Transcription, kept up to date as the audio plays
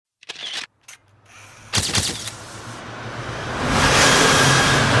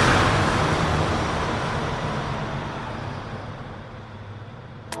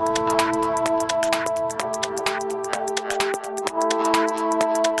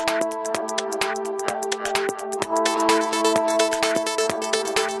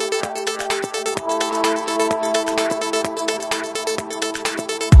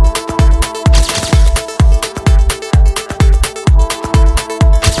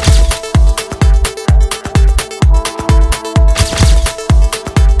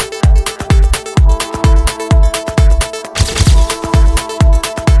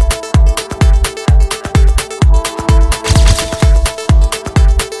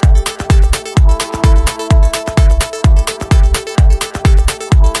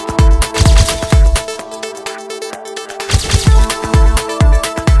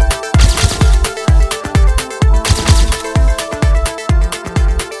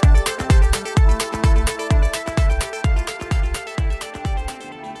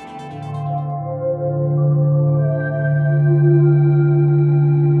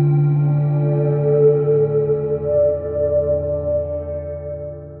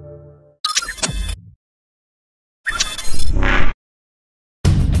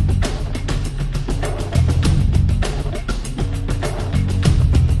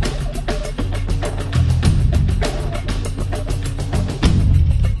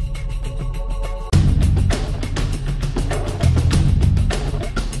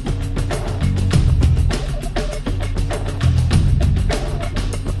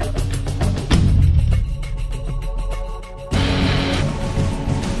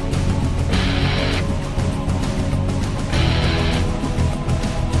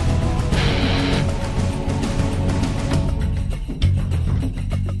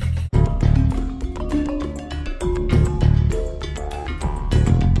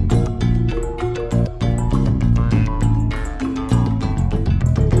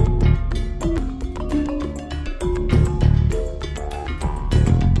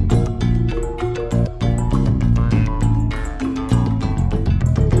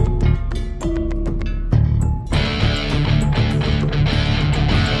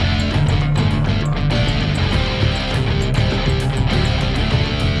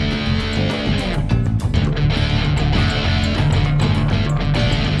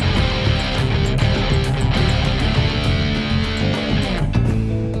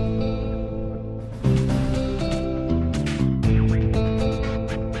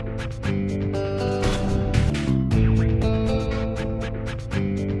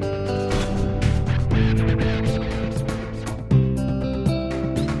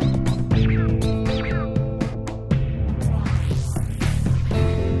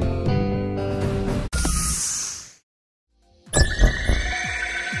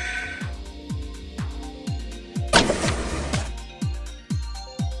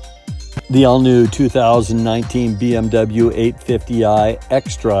The all-new 2019 BMW 850i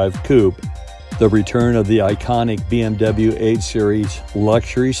xDrive Coupe, the return of the iconic BMW 8 Series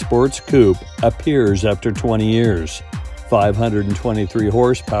luxury sports coupe, appears after 20 years. 523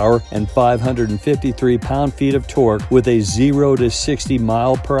 horsepower and 553 pound-feet of torque with a 0 to 60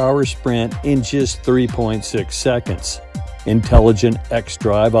 mile-per-hour sprint in just 3.6 seconds. Intelligent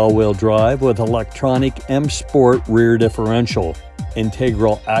xDrive all-wheel drive with electronic M Sport rear differential.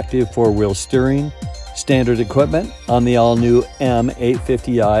 Integral active four-wheel steering. Standard equipment on the all-new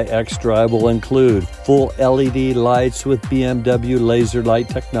M850i xDrive will include full LED lights with BMW laser light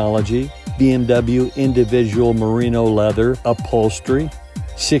technology, BMW individual merino leather upholstery,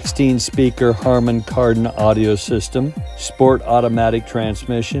 16-speaker Harman Kardon audio system, sport automatic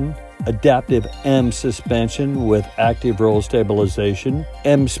transmission, adaptive M suspension with active roll stabilization,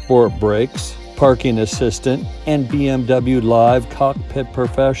 M Sport brakes, parking assistant, and BMW Live Cockpit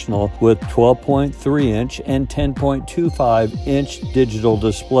Professional with 12.3-inch and 10.25-inch digital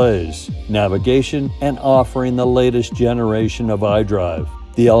displays, navigation, and offering the latest generation of iDrive.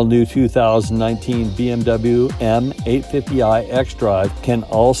 The all-new 2019 BMW M850i xDrive can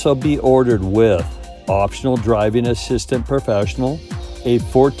also be ordered with optional driving assistant professional, a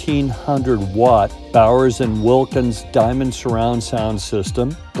 1400-watt Bowers & Wilkins Diamond Surround Sound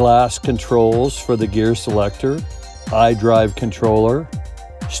System, glass controls for the gear selector, iDrive controller,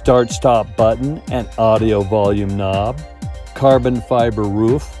 start-stop button and audio volume knob, carbon fiber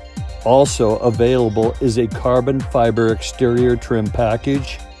roof. Also available is a carbon fiber exterior trim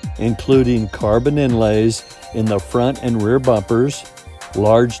package, including carbon inlays in the front and rear bumpers,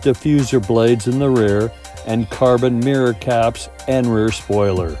 large diffuser blades in the rear, and carbon mirror caps and rear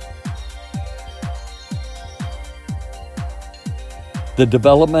spoiler. The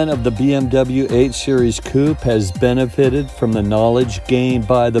development of the BMW 8 Series Coupe has benefited from the knowledge gained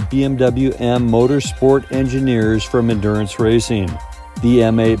by the BMW M motorsport engineers from endurance racing. The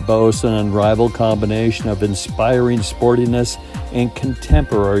M8 boasts an unrivaled combination of inspiring sportiness and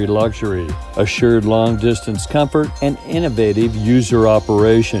contemporary luxury, assured long-distance comfort, and innovative user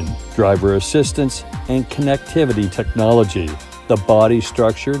operation, driver assistance, and connectivity technology. The body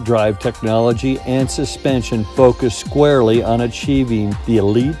structure, drive technology, and suspension focus squarely on achieving the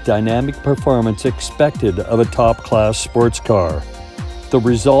elite dynamic performance expected of a top-class sports car. The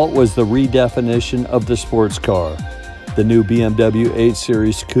result was the redefinition of the sports car. The new BMW 8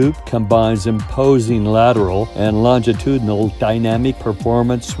 Series Coupe combines imposing lateral and longitudinal dynamic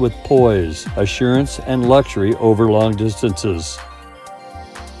performance with poise, assurance, and luxury over long distances.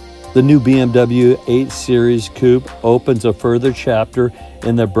 The new BMW 8 Series Coupe opens a further chapter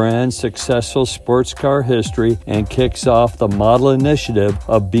in the brand's successful sports car history and kicks off the model initiative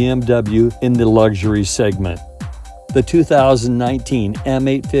of BMW in the luxury segment. The 2019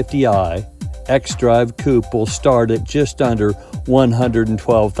 M850i xDrive Coupe will start at just under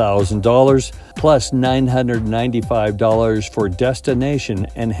 $112,000 plus $995 for destination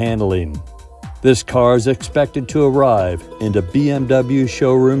and handling. This car is expected to arrive into BMW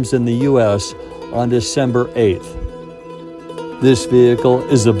showrooms in the U.S. on December 8th. This vehicle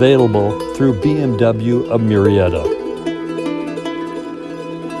is available through BMW of Murrieta.